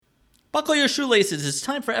Buckle your shoelaces. It's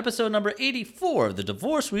time for episode number 84 of the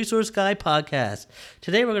Divorce Resource Guy podcast.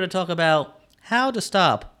 Today we're going to talk about how to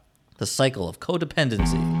stop the cycle of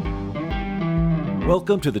codependency.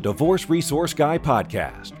 Welcome to the Divorce Resource Guy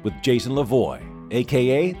podcast with Jason Lavoie,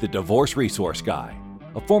 aka the Divorce Resource Guy,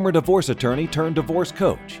 a former divorce attorney turned divorce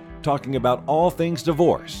coach, talking about all things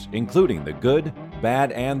divorce, including the good,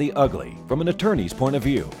 bad, and the ugly from an attorney's point of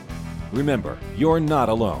view. Remember, you're not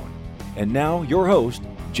alone. And now, your host,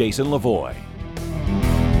 Jason Lavoie.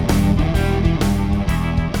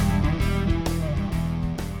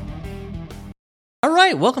 All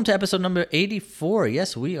right, welcome to episode number 84.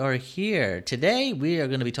 Yes, we are here. Today, we are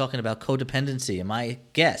going to be talking about codependency, and my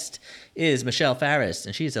guest is Michelle Farris,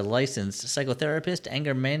 and she's a licensed psychotherapist,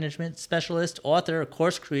 anger management specialist, author,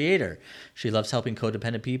 course creator. She loves helping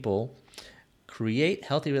codependent people create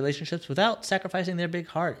healthy relationships without sacrificing their big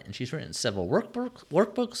heart. And she's written several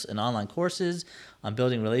workbooks and online courses on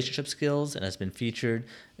building relationship skills and has been featured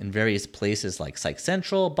in various places like Psych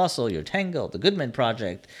Central, Bustle, Your Tangle, The Good Men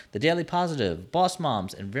Project, The Daily Positive, Boss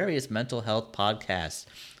Moms, and various mental health podcasts.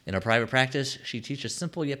 In her private practice, she teaches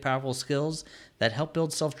simple yet powerful skills that help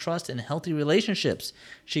build self-trust and healthy relationships.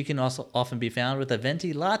 She can also often be found with a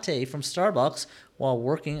venti latte from Starbucks while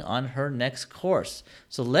working on her next course.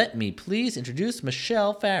 So let me please introduce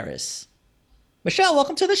Michelle Farris. Michelle,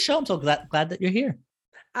 welcome to the show. I'm so glad that you're here.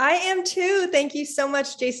 I am too. Thank you so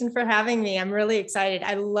much, Jason, for having me. I'm really excited.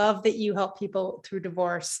 I love that you help people through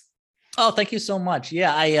divorce. Oh, thank you so much.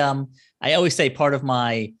 Yeah, I always say part of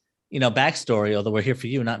my backstory, although we're here for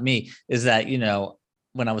you, not me, is that,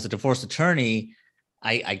 when I was a divorce attorney,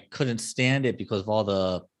 I couldn't stand it because of all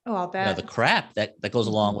the the crap that goes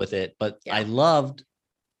along with it. But yeah. I loved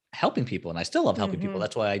helping people, and I still love helping people.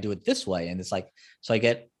 That's why I do it this way. And it's like, so I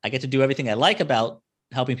get to do everything I like about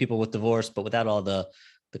helping people with divorce, but without all the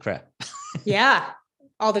crap. Yeah.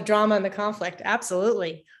 All the drama and the conflict.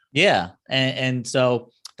 Absolutely. Yeah. And so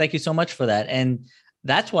thank you so much for that. And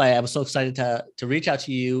that's why I was so excited to reach out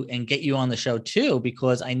to you and get you on the show too,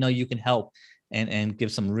 because I know you can help and give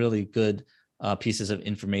some really good pieces of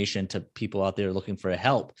information to people out there looking for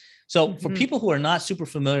help. So for people who are not super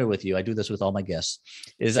familiar with you, I do this with all my guests,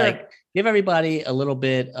 is Sure. I give everybody a little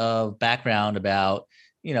bit of background about,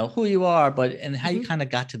 who you are, and how you kind of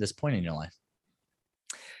got to this point in your life.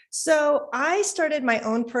 So I started my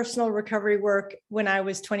own personal recovery work when I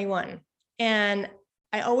was 21, and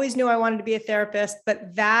I always knew I wanted to be a therapist,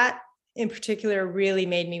 but that in particular really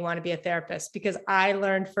made me want to be a therapist because I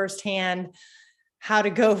learned firsthand how to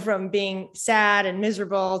go from being sad and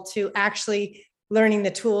miserable to actually learning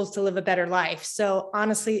the tools to live a better life. So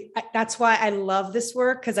honestly, that's why I love this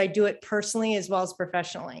work, because I do it personally as well as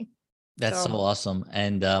professionally. That's so awesome.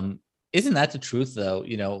 And isn't that the truth though?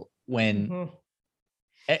 When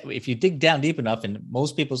if you dig down deep enough in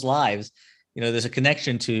most people's lives, there's a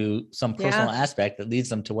connection to some personal aspect that leads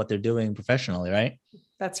them to what they're doing professionally, right?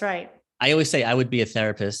 That's right. I always say I would be a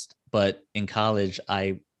therapist, but in college,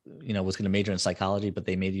 I was going to major in psychology, but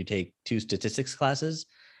they made you take 2 statistics classes.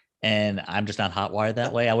 And I'm just not hot wired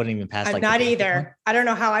that way. I wouldn't even pass. I'm not either. I don't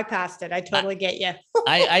know how I passed it. I totally get you.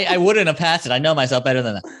 I wouldn't have passed it. I know myself better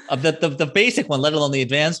than that. The basic one, let alone the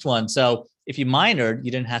advanced one. So if you minored,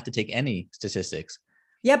 you didn't have to take any statistics.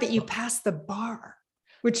 Yeah, but you passed the bar,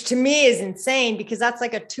 which to me is insane because that's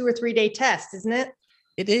like a 2 or 3 day test, isn't it?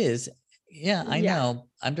 It is. Yeah, I know.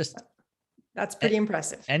 That's pretty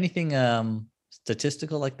impressive. Anything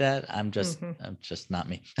statistical like that, I'm just not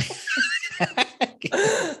me.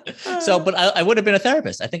 So, but I would have been a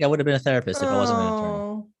therapist. I think I would have been a therapist if I wasn't an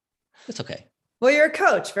attorney. It's okay. Well, you're a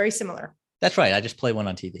coach. Very similar. That's right. I just play one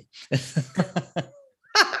on TV.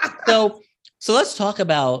 So let's talk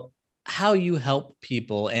about how you help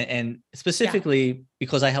people, and specifically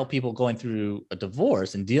because I help people going through a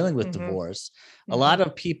divorce and dealing with divorce. A lot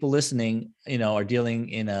of people listening, are dealing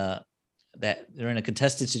in that they're in a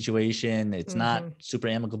contested situation. It's not super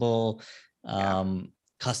amicable.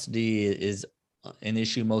 Custody is an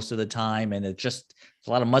issue most of the time. And it's a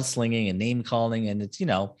lot of mudslinging and name calling, and it's,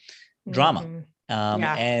 drama.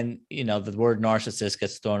 And, the word narcissist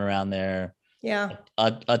gets thrown around there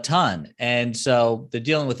a ton. And so they're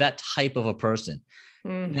dealing with that type of a person.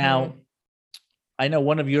 Now, I know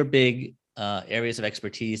one of your big areas of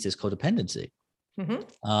expertise is codependency.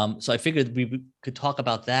 So I figured we could talk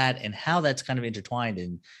about that and how that's kind of intertwined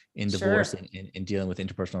in divorce and dealing with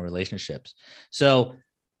interpersonal relationships. So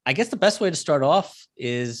I guess the best way to start off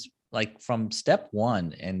is like from step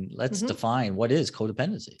one, and let's define what is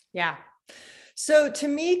codependency. Yeah. So to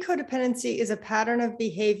me, codependency is a pattern of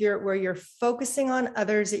behavior where you're focusing on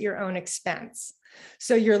others at your own expense.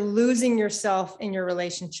 So you're losing yourself in your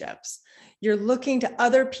relationships. you're looking to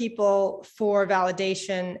other people for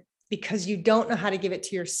validation because you don't know how to give it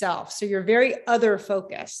to yourself. So you're very other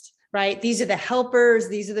focused, right? These are the helpers.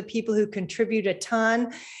 These are the people who contribute a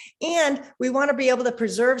ton. And we want to be able to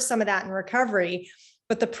preserve some of that in recovery.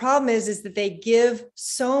 But the problem is that they give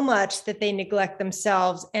so much that they neglect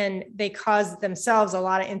themselves, and they cause themselves a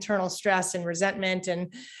lot of internal stress and resentment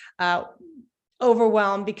and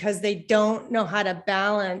overwhelm because they don't know how to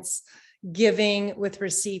balance giving with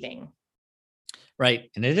receiving. Right.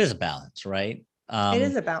 And it is a balance, right? It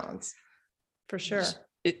is a balance for sure.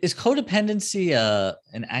 Is codependency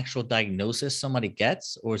an actual diagnosis somebody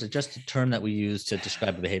gets, or is it just a term that we use to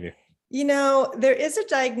describe a behavior? There is a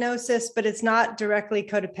diagnosis, but it's not directly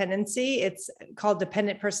codependency. It's called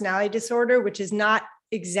dependent personality disorder, which is not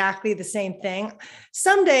exactly the same thing.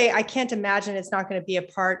 Someday, I can't imagine it's not going to be a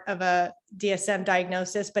part of a DSM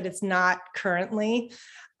diagnosis, but it's not currently.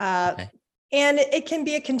 Okay. And it can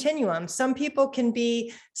be a continuum. Some people can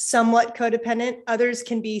be somewhat codependent. Others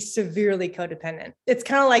can be severely codependent. It's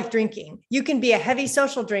kind of like drinking. You can be a heavy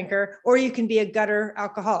social drinker, or you can be a gutter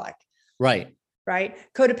alcoholic. Right. Right.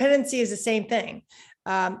 Codependency is the same thing.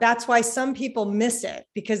 That's why some people miss it,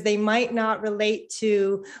 because they might not relate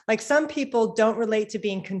to, like, some people don't relate to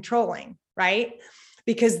being controlling, right?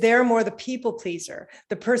 Because they're more the people pleaser,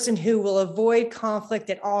 the person who will avoid conflict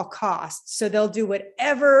at all costs. So they'll do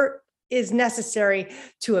whatever is necessary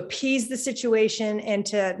to appease the situation and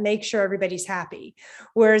to make sure everybody's happy.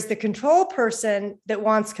 Whereas the control person that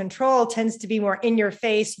wants control tends to be more in your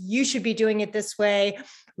face. You should be doing it this way.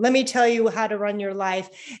 Let me tell you how to run your life.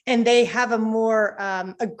 And they have a more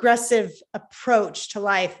aggressive approach to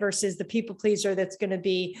life versus the people pleaser that's going to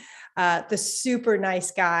be the super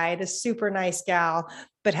nice guy, the super nice gal,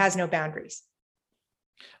 but has no boundaries.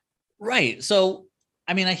 Right. So,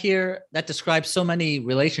 I mean, I hear that describes so many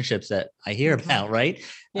relationships that I hear about, right?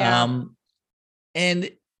 Yeah.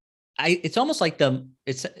 And it's almost like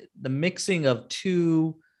it's the mixing of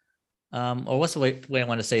two, or what's the way I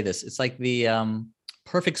want to say this? It's like the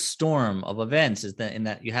perfect storm of events is that in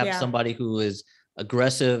that you have somebody who is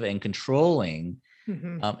aggressive and controlling,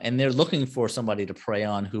 and they're looking for somebody to prey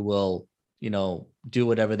on who will, do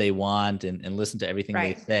whatever they want and listen to everything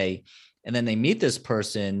they say. And then they meet this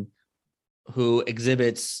person who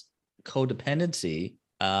exhibits codependency,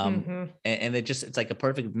 and it's like a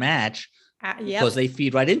perfect match because they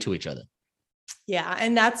feed right into each other. Yeah.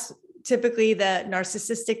 And that's typically the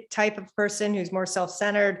narcissistic type of person who's more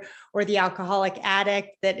self-centered, or the alcoholic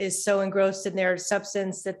addict that is so engrossed in their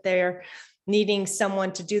substance that they're needing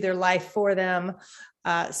someone to do their life for them.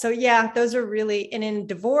 Those are really, and in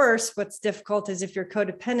divorce, what's difficult is if you're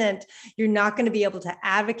codependent, you're not going to be able to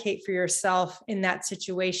advocate for yourself in that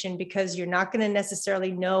situation, because you're not going to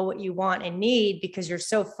necessarily know what you want and need, because you're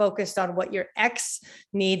so focused on what your ex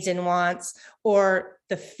needs and wants, or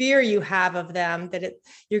the fear you have of them that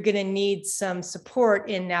you're going to need some support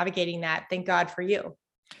in navigating that. Thank God for you.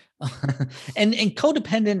 And in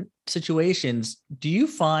codependent situations, do you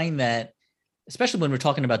find that, especially when we're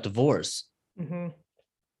talking about divorce,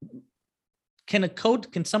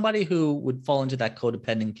 can somebody who would fall into that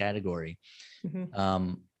codependent category,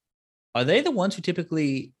 are they the ones who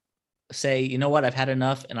typically say, you know what, I've had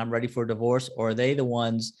enough and I'm ready for a divorce? Or are they the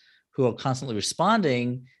ones who are constantly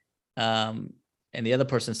responding, and the other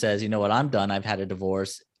person says, you know what, I'm done, I've had a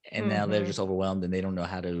divorce, and now they're just overwhelmed and they don't know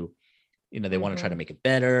how to, they want to try to make it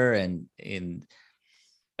better, and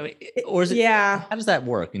I mean, or is it, how does that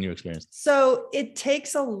work in your experience? So it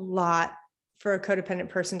takes a lot for a codependent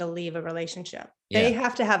person to leave a relationship. They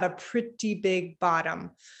have to have a pretty big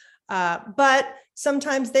bottom. But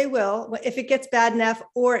sometimes they will, if it gets bad enough,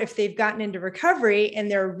 or if they've gotten into recovery and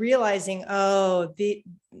they're realizing,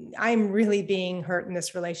 I'm really being hurt in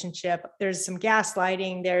this relationship. There's some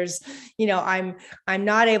gaslighting. There's, I'm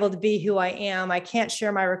not able to be who I am. I can't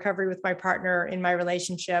share my recovery with my partner in my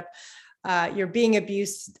relationship. You're being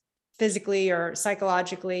abused physically or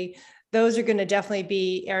psychologically. Those are going to definitely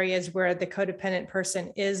be areas where the codependent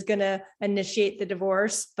person is going to initiate the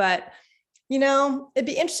divorce. But, it'd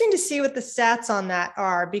be interesting to see what the stats on that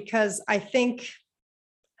are, because I think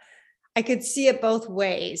I could see it both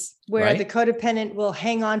ways, where the codependent will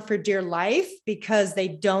hang on for dear life because they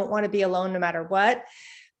don't want to be alone no matter what.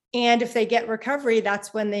 And if they get recovery,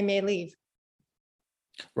 that's when they may leave.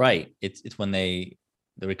 Right. It's when the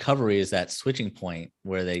recovery is that switching point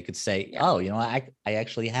where they could say, I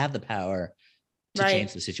actually have the power to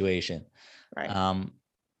change the situation. Right.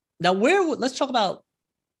 Now let's talk about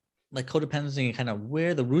like codependency and kind of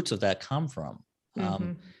where the roots of that come from.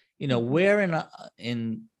 Where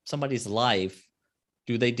in somebody's life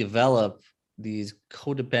do they develop these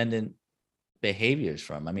codependent behaviors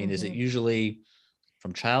from? I mean, is it usually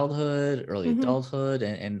from childhood, early adulthood,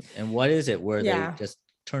 and what is it where they just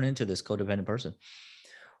turn into this codependent person?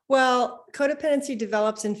 Well, codependency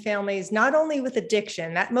develops in families not only with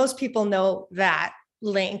addiction, that most people know that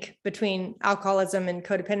link between alcoholism and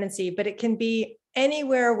codependency, but it can be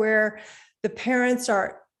anywhere where the parents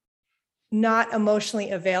are not emotionally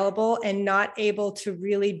available and not able to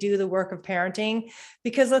really do the work of parenting.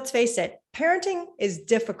 Because let's face it, parenting is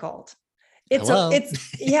difficult. It's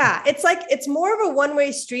like, it's more of a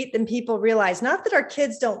one-way street than people realize. Not that our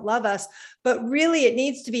kids don't love us, but really it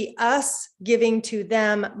needs to be us giving to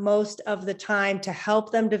them most of the time to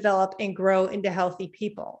help them develop and grow into healthy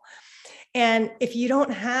people. And if you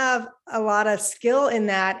don't have a lot of skill in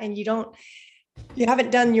that, and you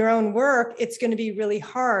haven't done your own work, it's going to be really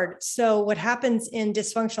hard. So what happens in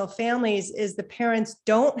dysfunctional families is the parents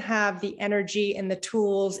don't have the energy and the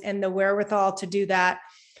tools and the wherewithal to do that.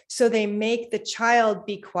 So they make the child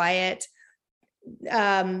be quiet,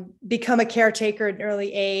 become a caretaker at an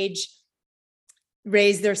early age,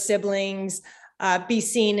 raise their siblings, be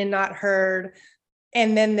seen and not heard.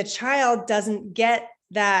 And then the child doesn't get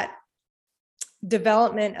that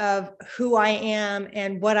development of who I am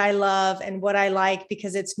and what I love and what I like,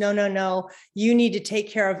 because it's no, you need to take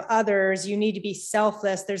care of others. You need to be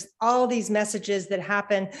selfless. There's all these messages that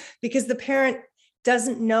happen because the parent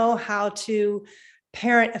doesn't know how to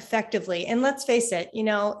parent effectively. And let's face it,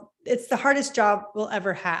 it's the hardest job we'll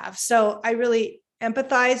ever have. So I really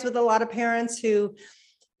empathize with a lot of parents who,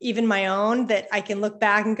 even my own, that I can look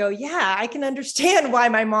back and go, yeah, I can understand why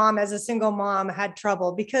my mom as a single mom had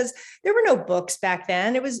trouble, because there were no books back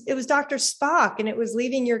then. It was Dr. Spock, and it was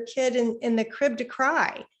leaving your kid in the crib to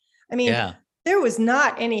cry. I mean, there was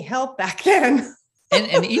not any help back then.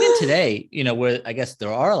 and even today, where I guess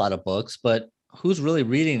there are a lot of books, but who's really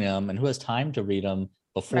reading them and who has time to read them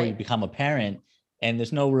before you become a parent? And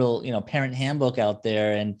there's no real, parent handbook out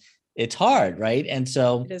there, and it's hard. Right. And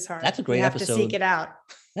so it is hard. That's a great episode. You have to seek it out.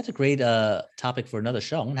 That's a great topic for another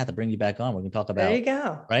show. I'm gonna have to bring you back on. We can talk about, there you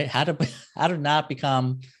go. Right. How to not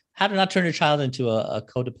turn your child into a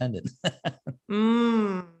codependent.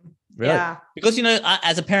 Really? Yeah. Because,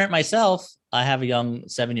 as a parent myself, I have a young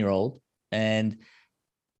 7-year-old, and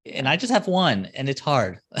I just have one, and it's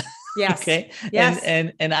hard. Yes. Okay. Yes.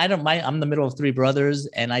 And I'm in the middle of 3 brothers,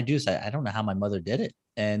 and I do say, I don't know how my mother did it.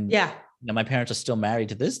 And my parents are still married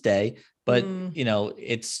to this day, but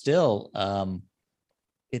it's still,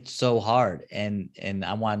 it's so hard. And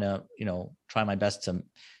I want to, try my best to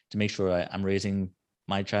make sure I'm raising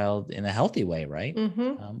my child in a healthy way. Right.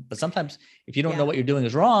 But sometimes if you don't know what you're doing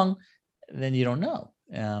is wrong, then you don't know.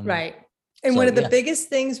 Right. And one of the biggest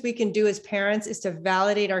things we can do as parents is to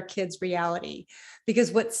validate our kids' reality,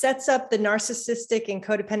 because what sets up the narcissistic and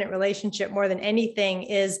codependent relationship more than anything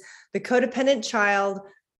is the codependent child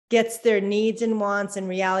gets their needs and wants and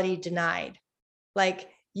reality denied. Like,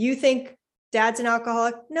 you think dad's an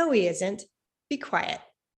alcoholic? No, he isn't. Be quiet.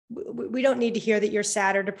 We don't need to hear that you're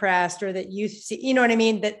sad or depressed, or that you see, you know what I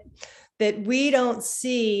mean? That we don't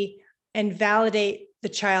see and validate the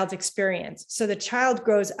child's experience. So the child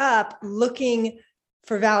grows up looking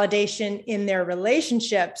for validation in their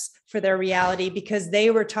relationships for their reality, because they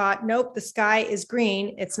were taught, nope, the sky is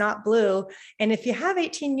green, it's not blue. And if you have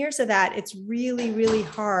 18 years of that, it's really, really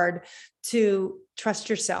hard to trust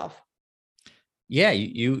yourself. Yeah,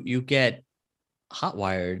 you get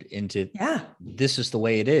hotwired into this is the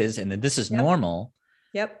way it is, and then this is normal.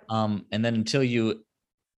 Yep. And then until you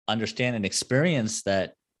understand and experience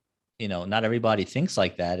that, not everybody thinks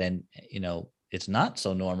like that, and it's not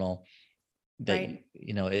so normal, that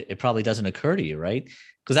it probably doesn't occur to you, right?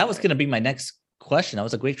 Because that was going to be my next question. That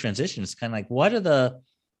was a great transition. It's kind of like, what are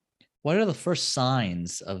the first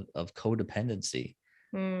signs of codependency?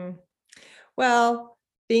 Well,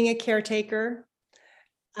 being a caretaker,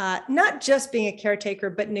 not just being a caretaker,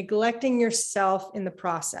 but neglecting yourself in the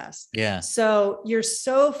process. Yeah. So you're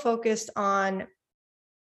so focused on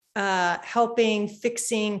helping,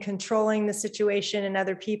 fixing, controlling the situation and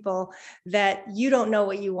other people that you don't know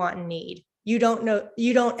what you want and need. You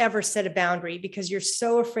don't ever set a boundary, because you're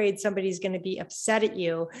so afraid somebody's going to be upset at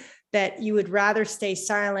you that you would rather stay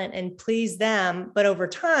silent and please them. But over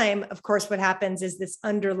time, of course, what happens is this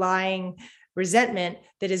underlying resentment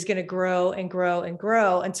that is going to grow and grow and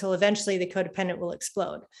grow until eventually the codependent will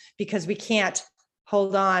explode, because we can't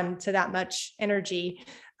hold on to that much energy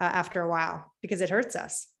after a while, because it hurts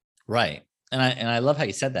us. Right. And I love how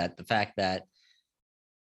you said that, the fact that,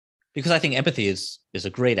 because I think empathy is a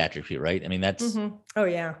great attribute, right? I mean, that's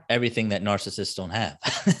everything that narcissists don't have.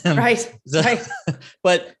 Right. Right.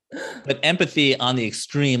 But empathy on the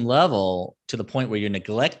extreme level to the point where you're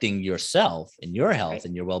neglecting yourself and your health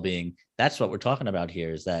and your well-being, that's what we're talking about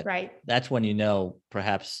here, is that that's when,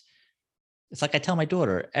 perhaps it's like I tell my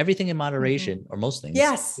daughter, everything in moderation or most things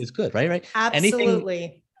is good, right? Absolutely.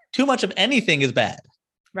 Anything, too much of anything is bad.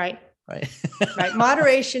 Right. Right.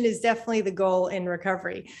 Moderation is definitely the goal in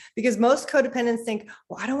recovery, because most codependents think,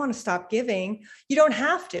 well, I don't want to stop giving. You don't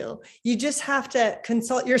have to. You just have to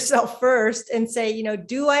consult yourself first and say,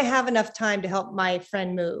 do I have enough time to help my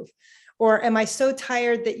friend move? Or am I so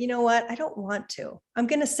tired that, I don't want to? I'm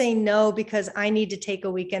going to say no because I need to take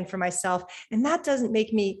a weekend for myself. And that doesn't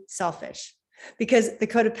make me selfish, because the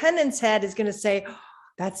codependent's head is going to say,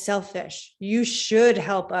 that's selfish. You should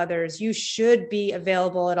help others. You should be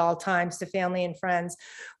available at all times to family and friends,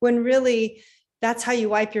 when really that's how you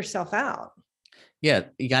wipe yourself out. Yeah.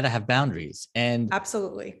 You got to have boundaries. And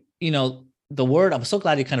absolutely, the word, I'm so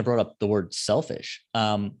glad you kind of brought up the word selfish,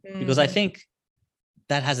 because I think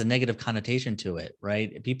that has a negative connotation to it,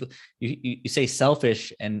 right? People, you say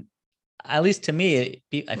selfish, and at least to me,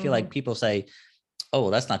 I feel like people say, oh,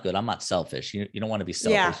 well, that's not good. I'm not selfish. You don't want to be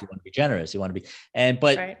selfish. You want to be generous. You want to be,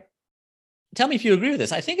 but tell me if you agree with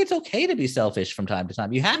this. I think it's okay to be selfish from time to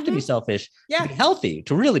time. You have to be selfish to be healthy,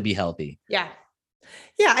 to really be healthy. Yeah.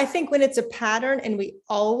 I think when it's a pattern and we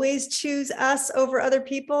always choose us over other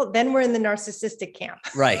people, then we're in the narcissistic camp.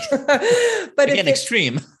 Right. But again,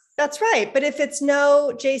 extreme. That's right. But if it's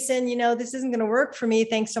no, Jason, this isn't going to work for me.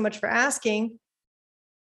 Thanks so much for asking.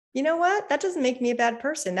 You know what? That doesn't make me a bad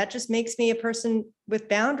person. That just makes me a person with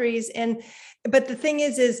boundaries. But the thing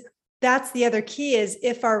is that's the other key, is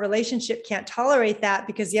if our relationship can't tolerate that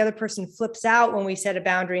because the other person flips out when we set a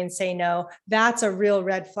boundary and say no, that's a real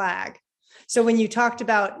red flag. So when you talked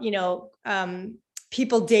about,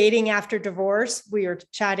 people dating after divorce, we were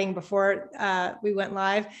chatting before we went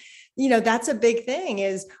live, that's a big thing,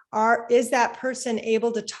 is that person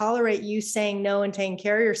able to tolerate you saying no and taking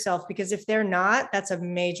care of yourself? Because if they're not, that's a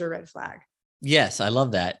major red flag. Yes, I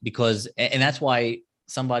love that, because, and that's why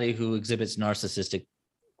somebody who exhibits narcissistic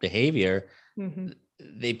behavior,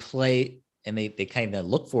 they play and they kind of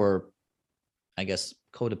look for, I guess,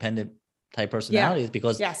 codependent type personalities,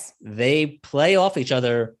 because they play off each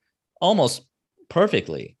other almost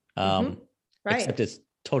perfectly. Right. Except it's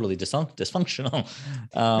totally dysfunctional.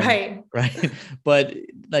 Right. But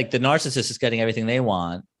like the narcissist is getting everything they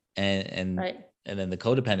want, and then the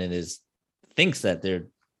codependent thinks that they're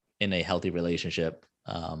in a healthy relationship.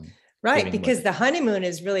 Right. Because the honeymoon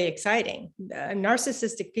is really exciting.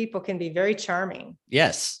 Narcissistic people can be very charming.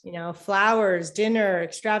 Yes. Flowers, dinner,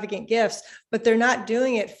 extravagant gifts, but they're not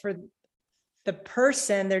doing it for the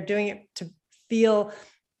person. They're doing it to feel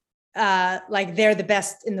like they're the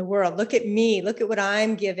best in the world. Look at me. Look at what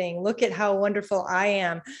I'm giving. Look at how wonderful I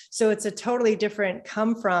am. So it's a totally different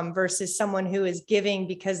come from versus someone who is giving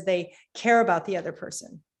because they care about the other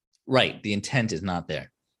person. Right. The intent is not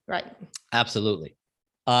there. Right. Absolutely.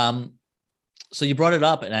 So you brought it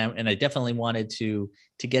up, and I definitely wanted to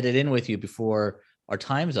get it in with you before our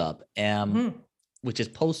time's up. Which is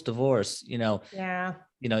post-divorce. You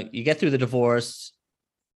get through the divorce.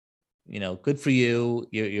 Good for you.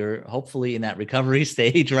 You're hopefully in that recovery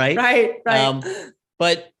stage, right? Right.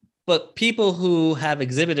 But people who have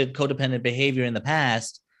exhibited codependent behavior in the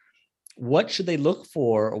past, what should they look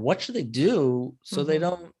for, or what should they do so they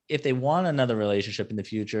don't, if they want another relationship in the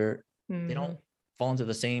future, they don't fall into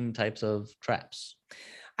the same types of traps?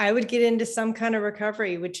 I would get into some kind of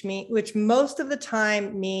recovery, which most of the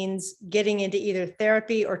time means getting into either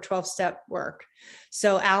therapy or 12-step work.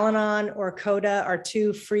 So Al-Anon or CODA are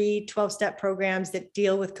two free 12-step programs that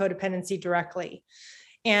deal with codependency directly.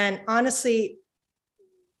 And honestly,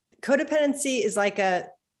 codependency is like a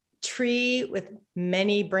tree with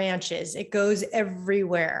many branches. It goes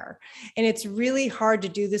everywhere. And it's really hard to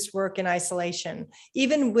do this work in isolation,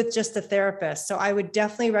 even with just a therapist. So I would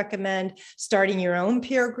definitely recommend starting your own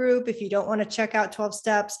peer group if you don't want to check out 12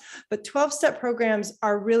 steps. But 12-step programs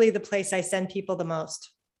are really the place I send people the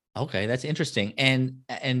most. Okay, that's interesting.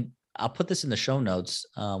 And I'll put this in the show notes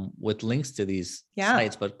with links to these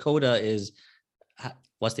sites. But CODA is,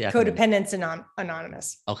 what's the acronym? Codependence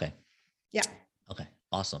Anonymous. Okay. Yeah. Okay.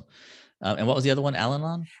 Awesome. And what was the other one?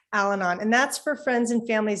 Al-Anon? Al-Anon. And that's for friends and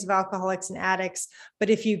families of alcoholics and addicts. But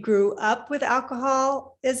if you grew up with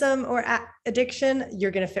alcoholism or addiction,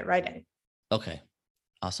 you're going to fit right in. Okay.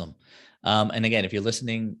 Awesome. And again, if you're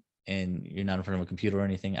listening and you're not in front of a computer or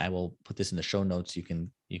anything, I will put this in the show notes. You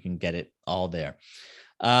can get it all there.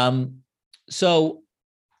 So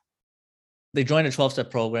they joined a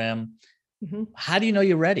 12-step program. How do you know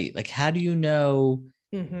you're ready? Like, how do you know?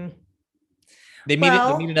 They meet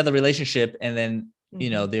another relationship, and then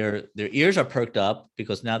their ears are perked up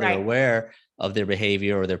because now they're aware of their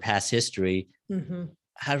behavior or their past history.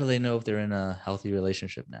 How do they know if they're in a healthy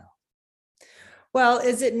relationship now? Well,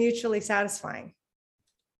 is it mutually satisfying?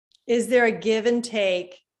 Is there a give and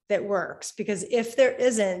take that works? Because if there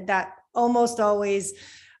isn't, that almost always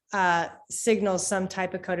signals some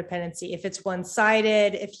type of codependency. If it's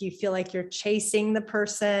one-sided, if you feel like you're chasing the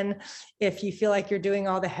person, if you feel like you're doing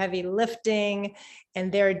all the heavy lifting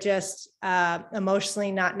and they're just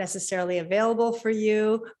emotionally not necessarily available for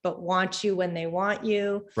you, but want you when they want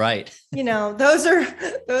you. Right. Those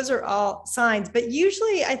are all signs. But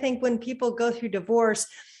usually I think when people go through divorce,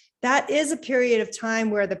 that is a period of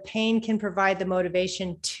time where the pain can provide the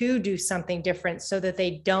motivation to do something different so that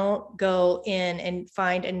they don't go in and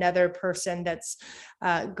find another person that's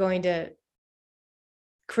going to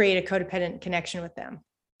create a codependent connection with them.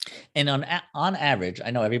 And on average,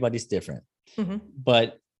 I know everybody's different,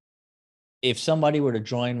 but if somebody were to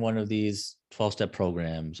join one of these 12-step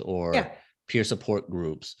programs or peer support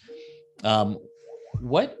groups,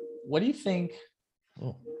 what do you think?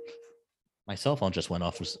 Oh, my cell phone just went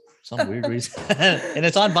off for some weird reason and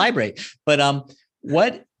it's on vibrate, but how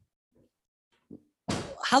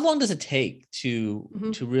long does it take to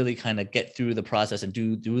really kind of get through the process and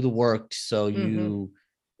do the work so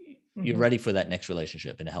you're ready for that next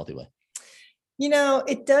relationship in a healthy way?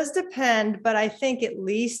 It does depend, but I think at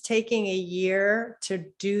least taking a year to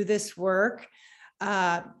do this work,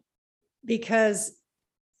 because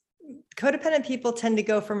codependent people tend to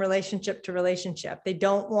go from relationship to relationship. They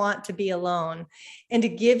don't want to be alone. And to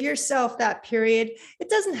give yourself that period, it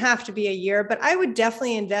doesn't have to be a year, but I would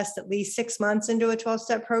definitely invest at least 6 months into a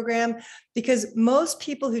 12-step program, because most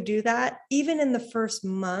people who do that, even in the first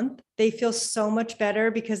month, they feel so much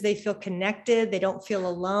better because they feel connected. They don't feel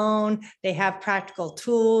alone. They have practical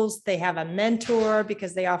tools. They have a mentor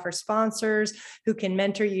because they offer sponsors who can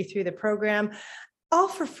mentor you through the program, all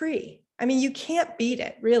for free. I mean, you can't beat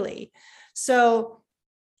it, really. So,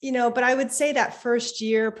 but I would say that first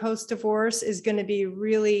year post-divorce is going to be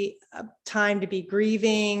really a time to be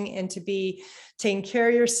grieving and to be taking care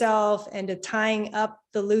of yourself and to tying up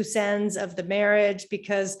the loose ends of the marriage,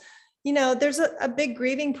 because, there's a big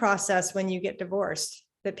grieving process when you get divorced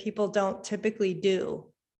that people don't typically do.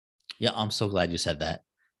 Yeah, I'm so glad you said that,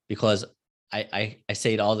 because I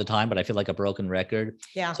say it all the time, but I feel like a broken record.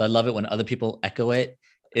 Yeah. So I love it when other people echo it.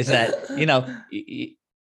 Is that,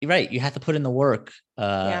 you're right. You have to put in the work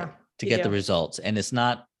to get the results. And it's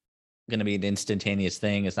not going to be an instantaneous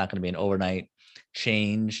thing. It's not going to be an overnight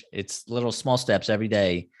change. It's little small steps every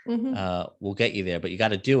day will get you there, but you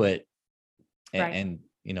got to do it and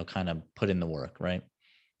kind of put in the work. Right.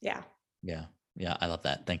 Yeah. Yeah. Yeah. I love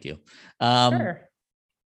that. Thank you. Sure.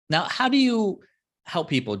 Now, how do you help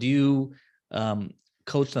people? Do you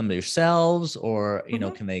coach them yourselves, or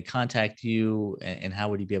can they contact you, and how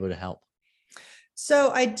would you be able to help? So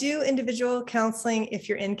I do individual counseling if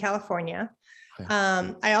you're in California. Okay.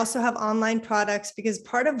 I also have online products, because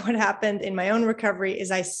part of what happened in my own recovery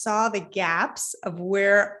is I saw the gaps of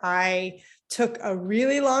where I took a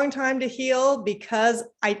really long time to heal, because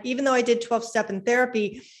even though I did 12-step in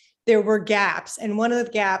therapy, there were gaps. And one of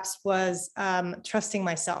the gaps was trusting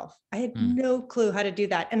myself. I had no clue how to do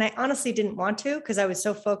that. And I honestly didn't want to, because I was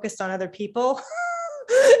so focused on other people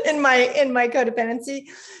in my codependency.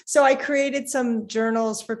 So I created some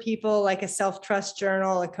journals for people, like a self-trust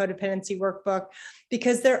journal, a codependency workbook,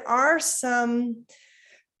 because there are some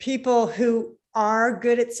people who are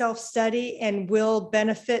good at self-study and will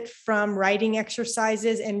benefit from writing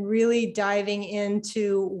exercises and really diving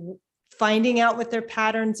into finding out what their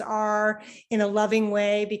patterns are in a loving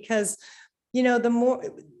way, because, the more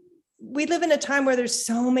we live in a time where there's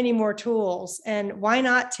so many more tools, and why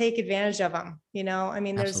not take advantage of them?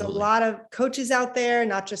 There's a lot of coaches out there,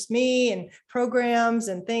 not just me, and programs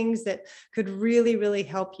and things that could really, really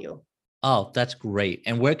help you. Oh, that's great.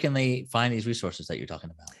 And where can they find these resources that you're talking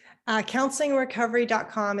about?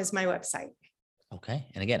 Counselingrecovery.com is my website. Okay.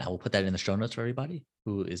 And again, I will put that in the show notes for everybody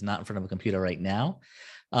who is not in front of a computer right now.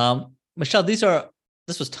 Michelle,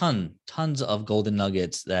 this was tons of golden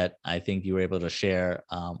nuggets that I think you were able to share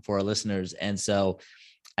for our listeners. And so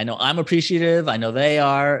I know I'm appreciative. I know they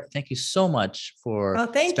are. Thank you so much for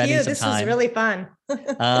thank you. This was really fun.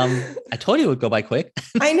 I told you it would go by quick.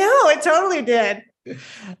 I know, it totally did.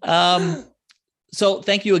 So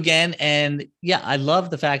thank you again. And yeah, I love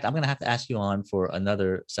the fact I'm going to have to ask you on for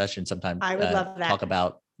another session sometime. I would love that. Talk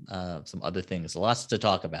about some other things. Lots to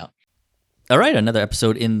talk about. All right, another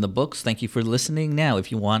episode in the books. Thank you for listening. Now,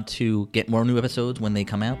 if you want to get more new episodes when they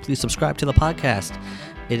come out, please subscribe to the podcast.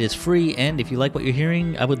 It is free, and if you like what you're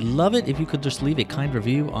hearing, I would love it if you could just leave a kind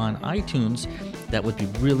review on iTunes. That would be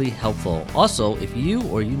really helpful. Also, if you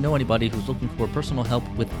or you know anybody who's looking for personal help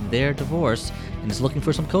with their divorce and is looking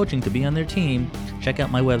for some coaching to be on their team, check out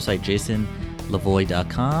my website,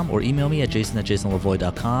 jasonlavoy.com, or email me at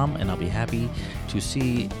jason@jasonlavoy.com, and I'll be happy to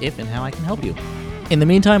see if and how I can help you. In the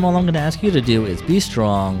meantime, all I'm going to ask you to do is be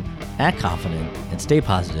strong, act confident, and stay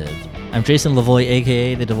positive. I'm Jason Lavoy,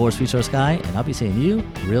 aka the Divorce Resource Guy, and I'll be seeing you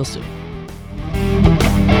real soon.